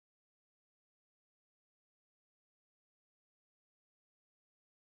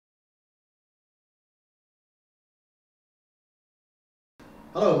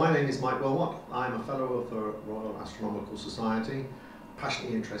Hello, my name is Mike Willmott. I'm a fellow of the Royal Astronomical Society,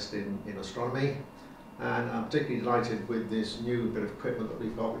 passionately interested in astronomy, and I'm particularly delighted with this new bit of equipment that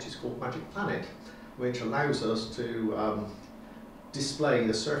we've got, which is called Magic Planet, which allows us to display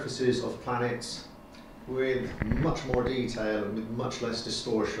the surfaces of planets with much more detail and with much less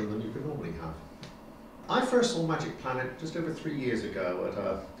distortion than you could normally have. I first saw Magic Planet just over 3 years ago at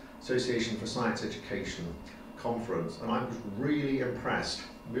an Association for Science Education conference, and I was really impressed.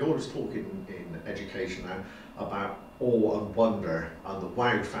 We always talk in education now about awe and wonder and the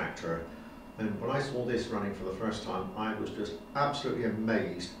wow factor, and when I saw this running for the first time, I was just absolutely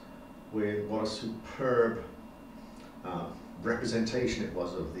amazed with what a superb representation it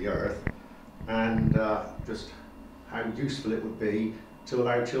was of the Earth, and just how useful it would be to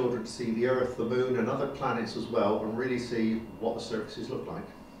allow children to see the Earth, the Moon and other planets as well, and really see what the surfaces look like.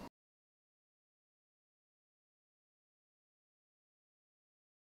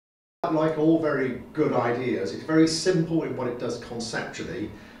 Like all very good ideas, it's very simple in what it does conceptually,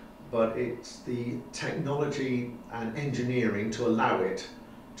 but it's the technology and engineering to allow it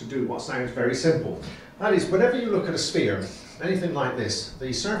to do what sounds very simple. That is, whenever you look at a sphere, anything like this,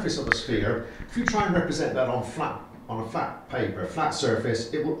 the surface of a sphere, if you try and represent that on a flat paper, flat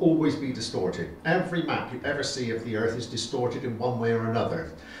surface, it will always be distorted. Every map you ever see of the Earth is distorted in one way or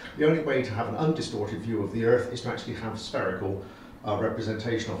another. The only way to have an undistorted view of the Earth is to actually have spherical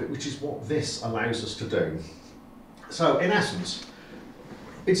representation of it, which is what this allows us to do. So in essence,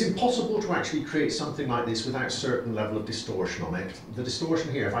 it's impossible to actually create something like this without a certain level of distortion on it. The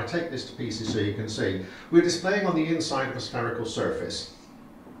distortion here, if I take this to pieces so you can see, we're displaying on the inside of a spherical surface.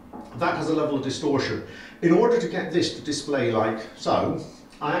 That has a level of distortion. In order to get this to display like so,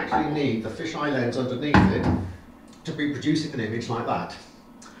 I actually need the fisheye lens underneath it to be producing an image like that.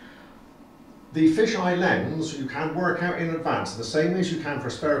 The fisheye lens, you can work out in advance, the same as you can for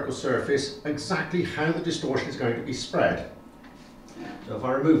a spherical surface, exactly how the distortion is going to be spread. So if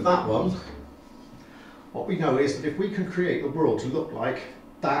I remove that one, what we know is that if we can create the world to look like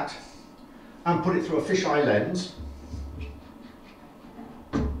that and put it through a fisheye lens,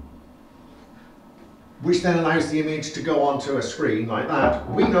 which then allows the image to go onto a screen like that,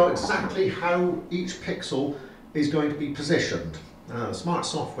 we know exactly how each pixel is going to be positioned. The smart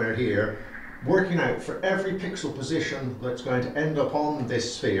software here, working out for every pixel position that's going to end up on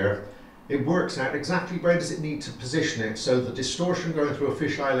this sphere, it works out exactly where does it need to position it, so the distortion going through a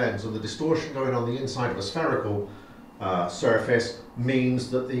fisheye lens and the distortion going on the inside of a spherical surface means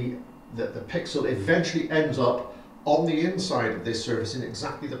that the pixel eventually ends up on the inside of this surface in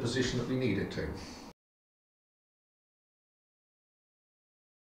exactly the position that we need it to.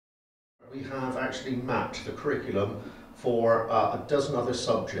 We have actually mapped the curriculum for a dozen other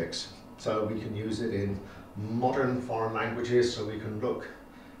subjects. So we can use it in modern foreign languages, so we can look,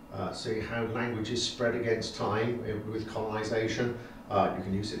 see how languages spread against time with colonization. You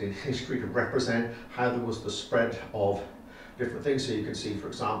can use it in history to represent how there was the spread of different things. So you can see, for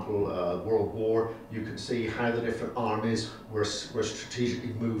example, World War, you can see how the different armies were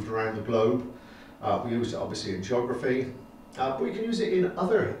strategically moved around the globe. We use it obviously in geography. But we can use it in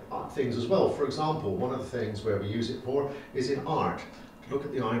other things as well. For example, one of the things where we use it for is in art. Look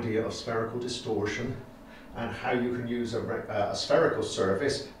at the idea of spherical distortion and how you can use a spherical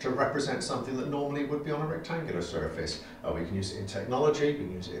surface to represent something that normally would be on a rectangular surface. We can use it in technology, we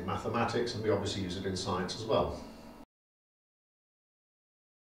can use it in mathematics, and we obviously use it in science as well.